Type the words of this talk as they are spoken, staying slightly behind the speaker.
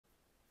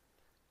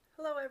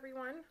Hello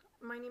everyone,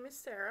 my name is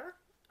Sarah.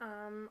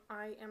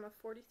 I am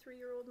a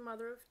 43-year-old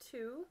mother of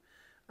two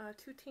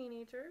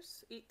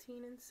teenagers,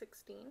 18 and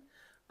 16.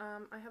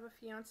 I have a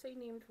fiance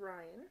named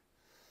Ryan.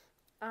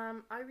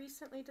 I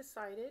recently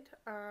decided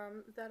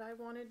that I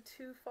wanted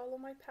to follow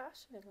my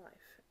passion in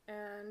life,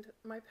 and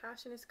my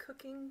passion is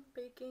cooking,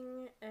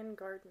 baking, and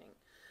gardening.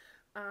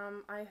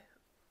 I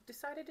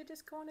decided to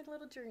just go on a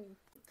little journey,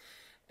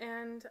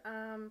 and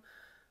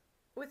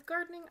with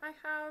gardening I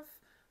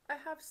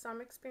have some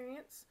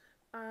experience.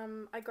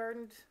 I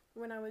gardened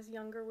when I was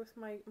younger with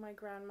my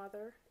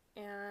grandmother,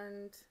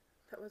 and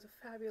that was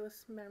a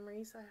fabulous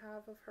memories I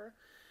have of her.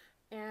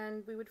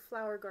 And we would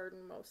flower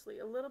garden mostly.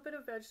 A little bit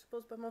of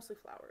vegetables, but mostly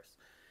flowers.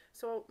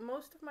 So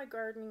most of my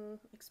gardening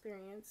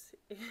experience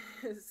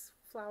is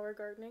flower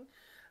gardening.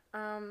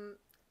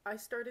 I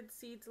started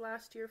seeds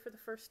last year for the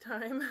first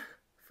time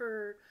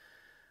for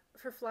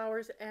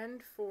flowers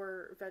and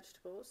for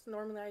vegetables.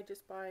 Normally I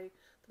just buy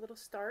the little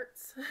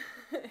starts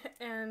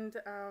and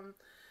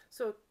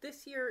so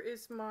this year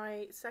is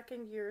my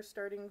second year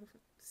starting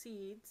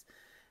seeds,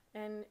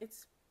 and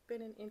it's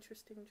been an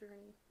interesting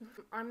journey.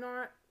 I'm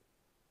not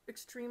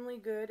extremely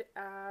good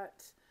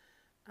at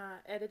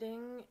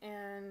editing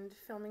and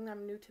filming.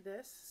 I'm new to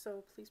this,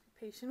 so please be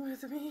patient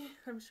with me.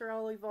 I'm sure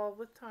I'll evolve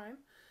with time.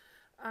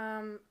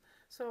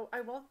 So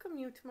I welcome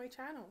you to my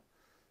channel.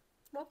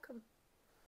 Welcome.